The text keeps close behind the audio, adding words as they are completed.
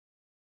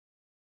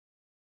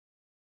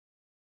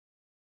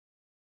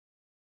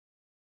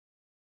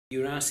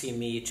You're asking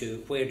me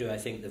to where do I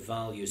think the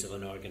values of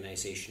an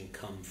organisation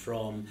come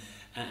from,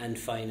 and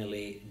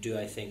finally, do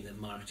I think that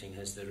marketing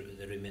has the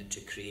remit to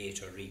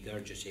create or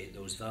regurgitate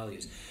those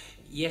values?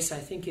 Yes, I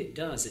think it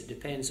does. It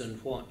depends on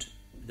what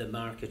the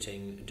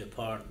marketing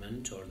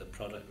department or the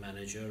product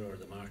manager or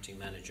the marketing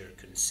manager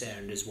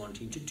concerned is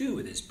wanting to do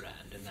with his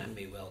brand, and that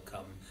may well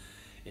come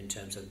in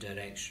terms of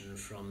direction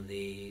from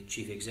the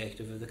chief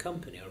executive of the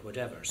company or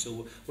whatever.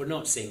 So we're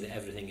not saying that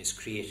everything is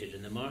created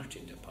in the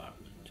marketing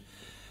department.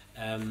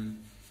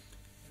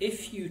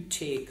 If you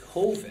take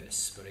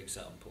Hovis, for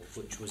example,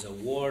 which was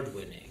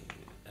award-winning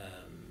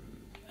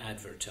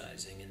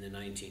advertising in the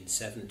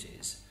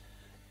 1970s,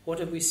 what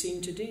have we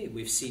seen today?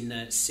 We've seen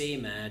that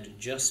same ad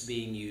just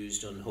being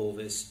used on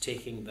Hovis,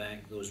 taking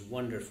back those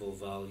wonderful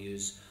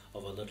values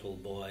of a little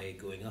boy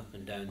going up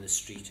and down the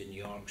street in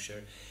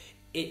Yorkshire.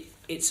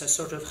 It's a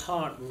sort of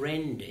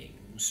heart-rending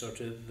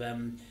sort of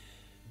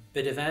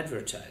bit of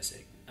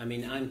advertising. I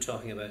mean, I'm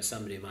talking about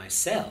somebody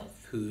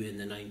myself who in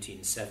the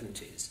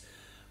 1970s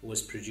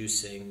was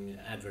producing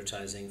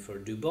advertising for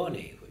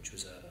Dubonnet, which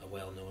was a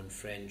well-known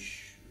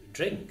French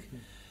drink.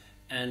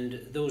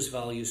 And those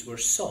values were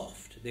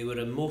soft, they were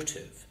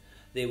emotive,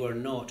 they were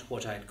not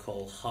what I'd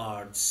call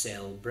hard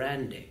sell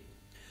branding.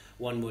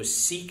 One was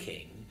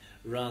seeking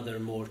rather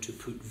more to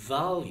put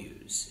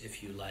values,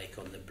 if you like,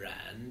 on the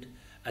brand,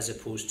 as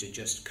opposed to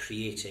just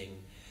creating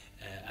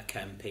a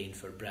campaign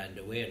for brand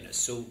awareness.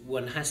 So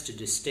one has to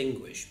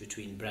distinguish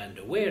between brand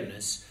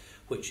awareness,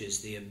 which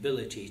is the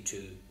ability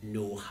to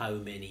know how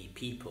many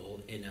people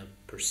in a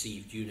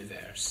perceived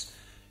universe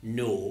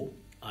know,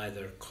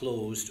 either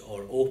closed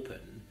or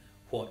open,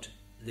 what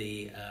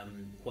the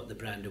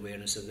brand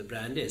awareness of the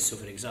brand is. So,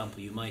 for example,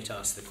 you might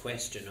ask the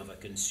question of a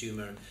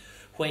consumer,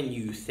 when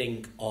you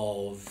think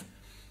of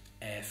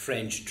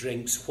French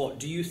drinks, what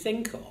do you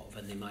think of?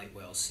 And they might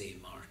well say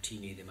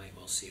martini, they might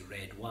well say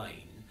red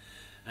wine,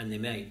 and they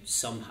might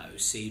somehow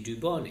say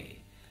Dubonnet.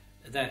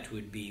 That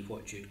would be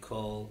what you'd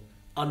call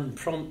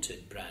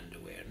unprompted brand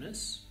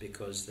awareness,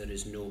 because there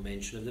is no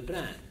mention of the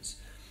brands.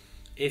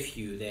 If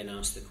you then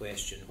ask the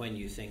question, when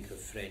you think of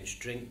French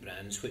drink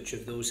brands, which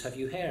of those have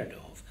you heard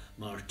of?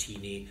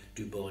 Martini,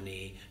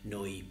 Dubonnet,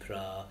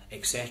 Noipra,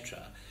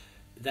 etc.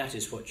 That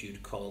is what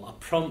you'd call a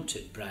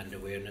prompted brand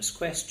awareness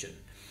question.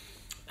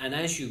 And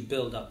as you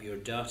build up your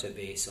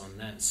database on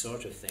that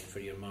sort of thing for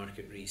your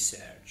market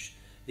research,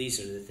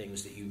 these are the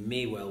things that you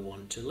may well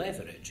want to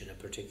leverage in a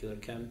particular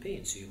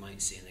campaign. So you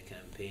might say in the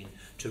campaign,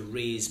 to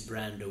raise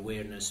brand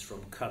awareness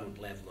from current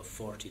level of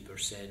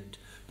 40%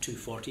 to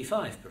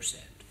 45%,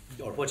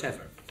 or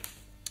whatever.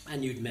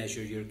 And you'd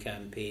measure your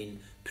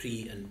campaign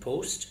pre and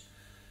post,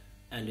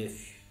 and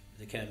if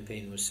the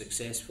campaign was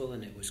successful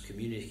and it was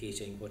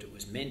communicating what it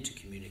was meant to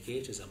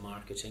communicate as a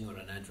marketing or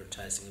an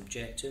advertising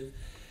objective,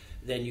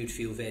 then you'd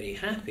feel very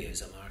happy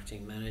as a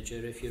marketing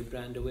manager if your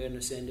brand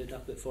awareness ended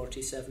up at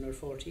 47 or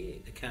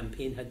 48. The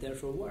campaign had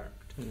therefore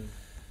worked.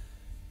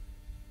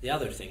 The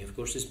other thing, of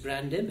course, is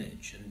brand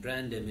image, and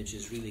brand image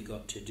has really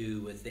got to do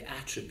with the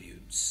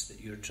attributes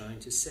that you're trying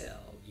to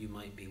sell. You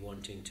might be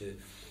wanting to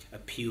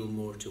appeal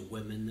more to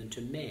women than to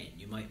men.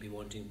 You might be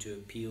wanting to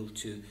appeal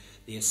to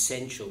the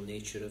essential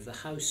nature of the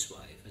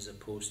housewife as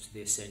opposed to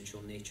the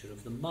essential nature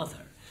of the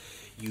mother.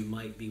 You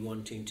might be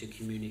wanting to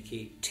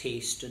communicate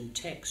taste and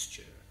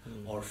texture,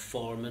 or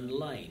form and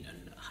line,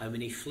 and how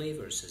many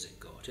flavours has it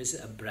got? Is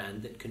it a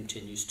brand that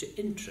continues to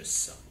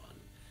interest someone?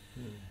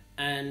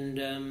 And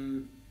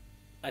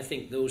I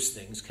think those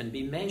things can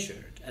be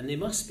measured, and they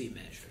must be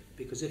measured,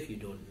 because if you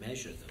don't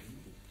measure them,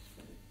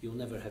 you'll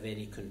never have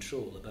any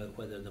control about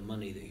whether the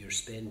money that you're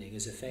spending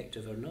is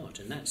effective or not,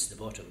 and that's the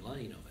bottom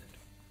line of it.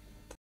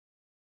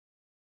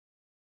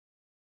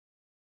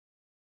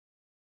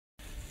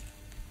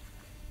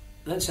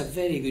 That's a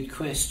very good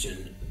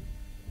question.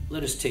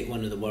 Let us take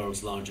one of the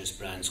world's largest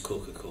brands,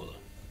 Coca-Cola.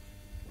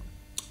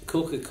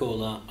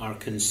 Coca-Cola are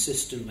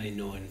consistently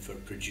known for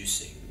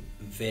producing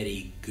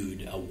very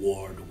good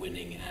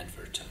award-winning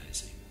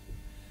advertising.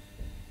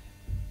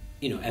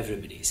 You know,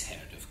 everybody's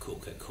heard of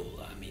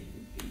Coca-Cola. I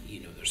mean, you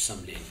know, there's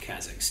somebody in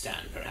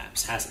Kazakhstan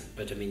perhaps hasn't,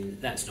 but I mean,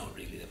 that's not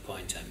really the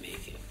point I'm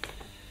making.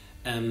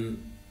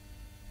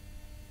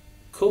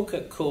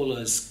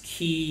 Coca-Cola's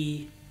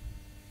key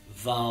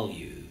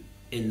value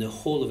in the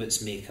whole of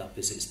its makeup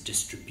is its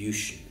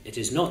distribution. It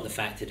is not the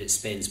fact that it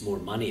spends more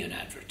money on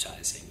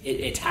advertising.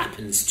 It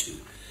happens to.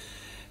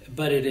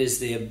 But it is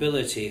the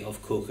ability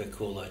of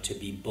Coca-Cola to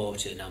be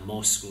bought in a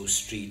Moscow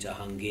street, a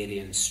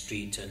Hungarian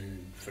street,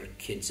 and for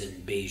kids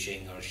in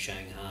Beijing or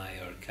Shanghai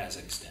or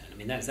Kazakhstan. I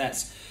mean, that's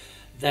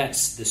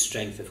the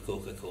strength of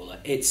Coca-Cola.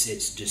 It's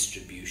its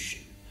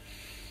distribution.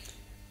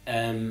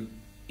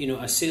 You know,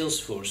 a sales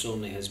force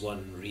only has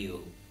one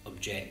real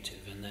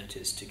objective, and that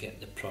is to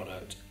get the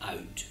product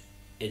out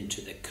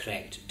into the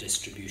correct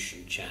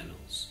distribution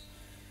channels.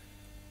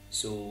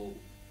 So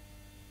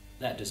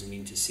that doesn't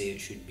mean to say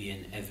it should be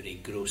in every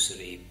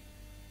grocery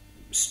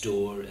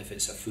store if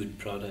it's a food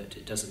product.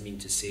 It doesn't mean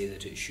to say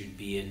that it should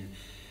be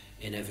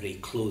in every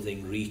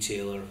clothing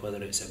retailer,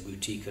 whether it's a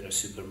boutique or a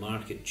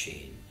supermarket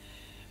chain.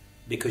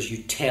 because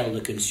you tell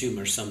the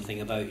consumer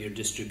something about your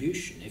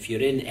distribution. If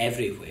you're in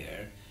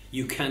everywhere,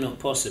 you cannot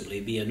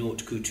possibly be an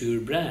haute couture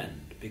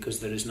brand because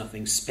there is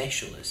nothing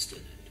specialist in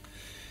it.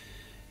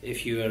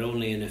 If you are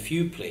only in a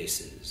few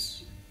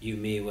places, you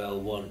may well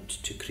want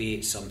to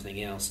create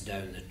something else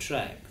down the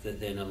track that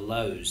then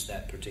allows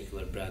that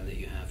particular brand that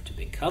you have to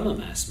become a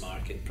mass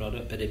market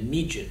product, but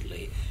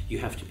immediately you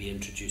have to be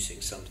introducing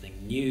something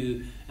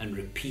new and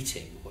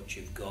repeating what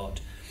you've got.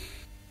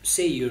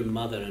 Say your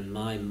mother and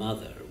my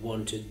mother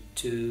wanted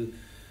to,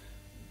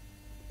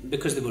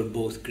 because they were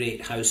both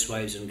great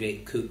housewives and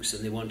great cooks,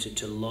 and they wanted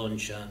to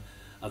launch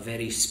a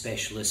very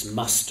specialist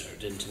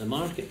mustard into the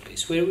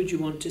marketplace. Where would you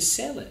want to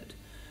sell it?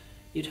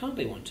 You'd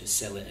hardly want to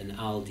sell it in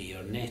Aldi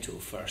or Netto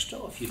first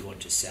off. You'd want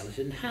to sell it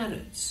in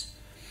Harrods.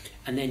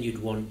 And then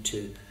you'd want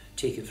to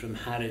take it from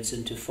Harrods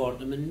into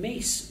Fortnum and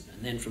Mason.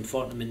 And then from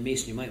Fortnum and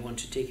Mason you might want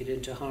to take it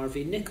into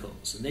Harvey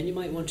Nichols. And then you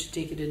might want to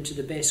take it into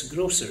the best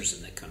grocers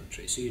in the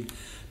country. So you'd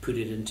put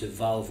it into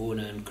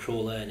Valvona and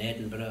Crolla in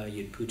Edinburgh.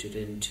 You'd put it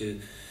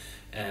into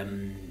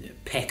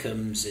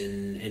Peckham's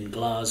in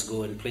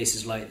Glasgow and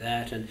places like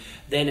that, and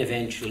then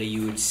eventually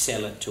you would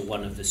sell it to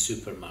one of the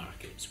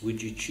supermarkets.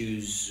 Would you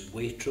choose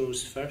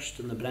Waitrose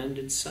first on the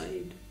branded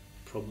side?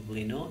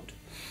 Probably not.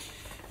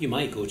 You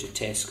might go to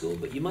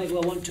Tesco, but you might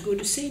well want to go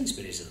to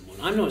Sainsbury's at the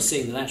moment. I'm not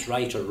saying that that's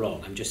right or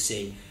wrong. I'm just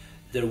saying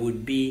there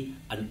would be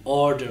an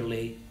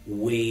orderly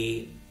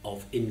way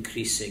of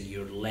increasing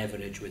your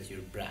leverage with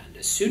your brand.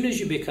 As soon as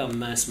you become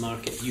mass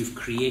market, you've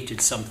created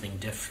something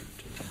different.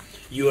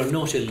 You are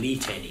not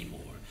elite anymore.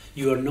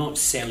 You are not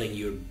selling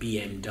your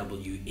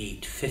BMW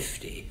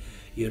 850.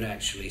 You're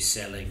actually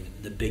selling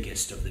the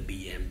biggest of the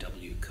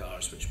BMW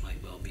cars, which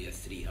might well be a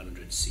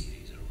 300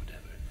 series or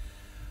whatever.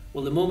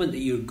 Well, the moment that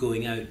you're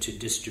going out to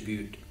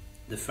distribute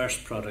the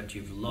first product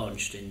you've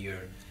launched in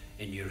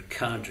your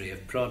cadre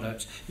of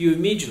products, you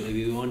immediately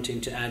be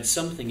wanting to add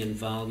something in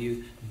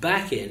value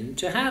back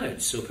into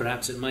Harrods. So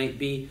perhaps it might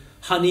be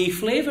honey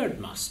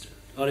flavoured mustard,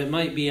 or it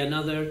might be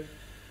another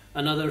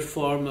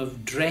form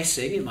of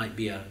dressing. It might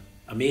be a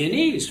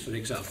mayonnaise, for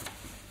example,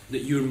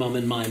 that your mum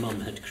and my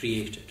mum had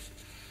created.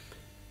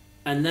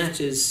 And that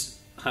is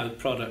how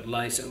product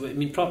life... I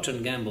mean, Procter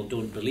 & Gamble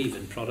don't believe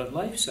in product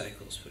life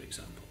cycles, for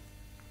example.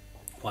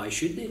 Why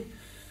should they?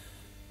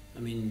 I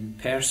mean,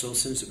 Persil,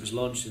 since it was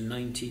launched in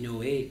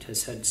 1908,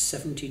 has had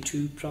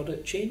 72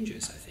 product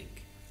changes, I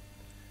think.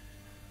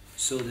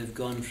 So they've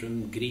gone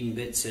from green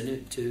bits in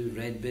it to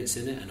red bits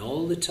in it, and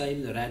all the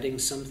time they're adding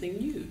something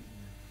new.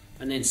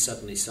 And then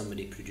suddenly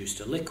somebody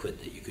produced a liquid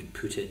that you could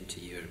put into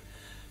your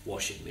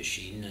washing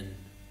machine, and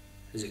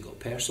has it got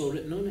Persil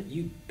written on it?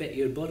 You bet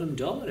your bottom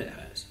dollar it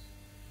has.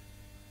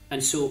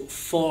 And so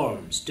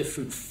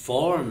different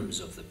forms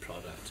of the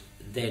product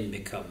then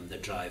become the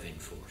driving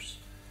force.